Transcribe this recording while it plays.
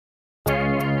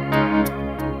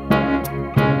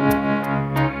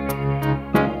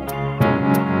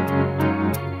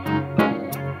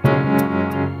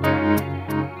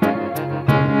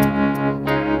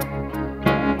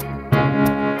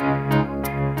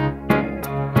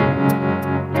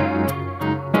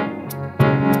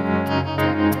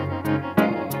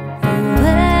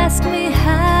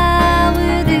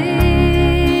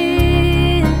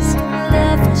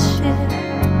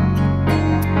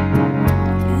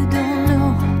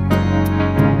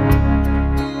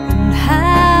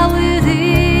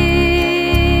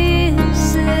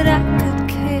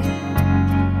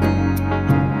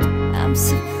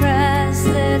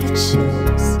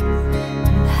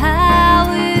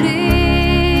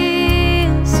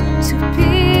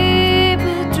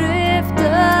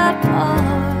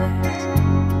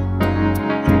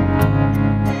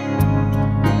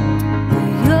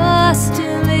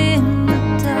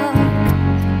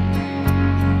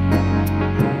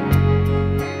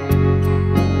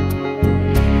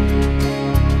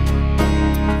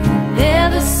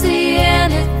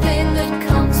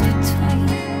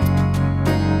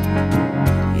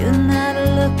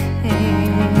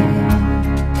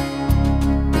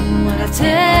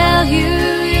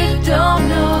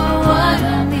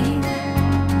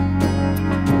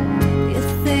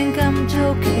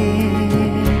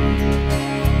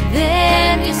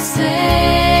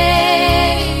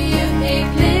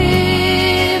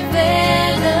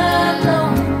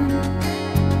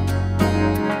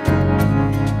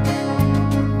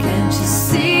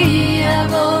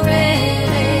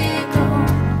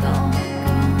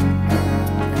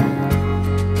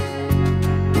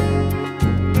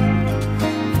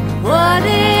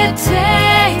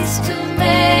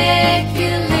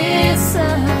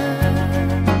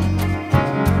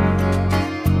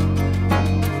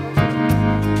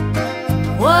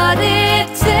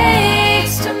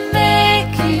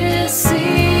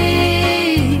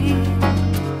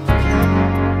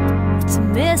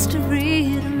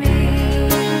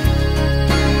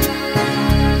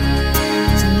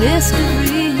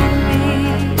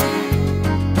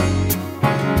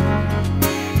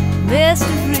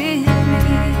mystery me,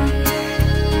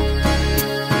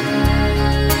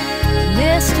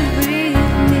 mystery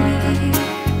me.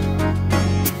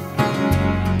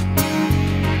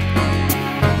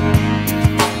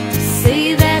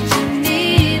 Say that you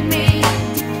need me,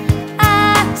 I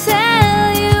tell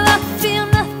you I feel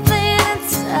nothing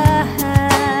inside.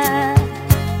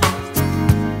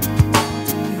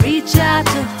 Reach out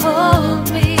to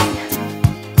hold me,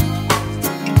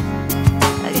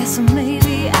 I guess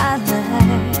maybe I lied.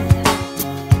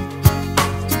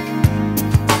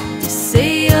 You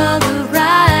say all the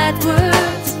right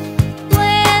words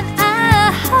when I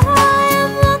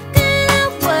am walking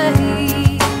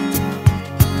away.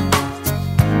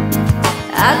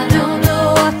 I don't know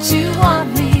what you want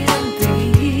me to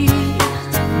be.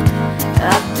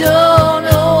 I don't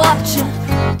know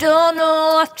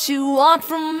what you want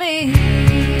from me.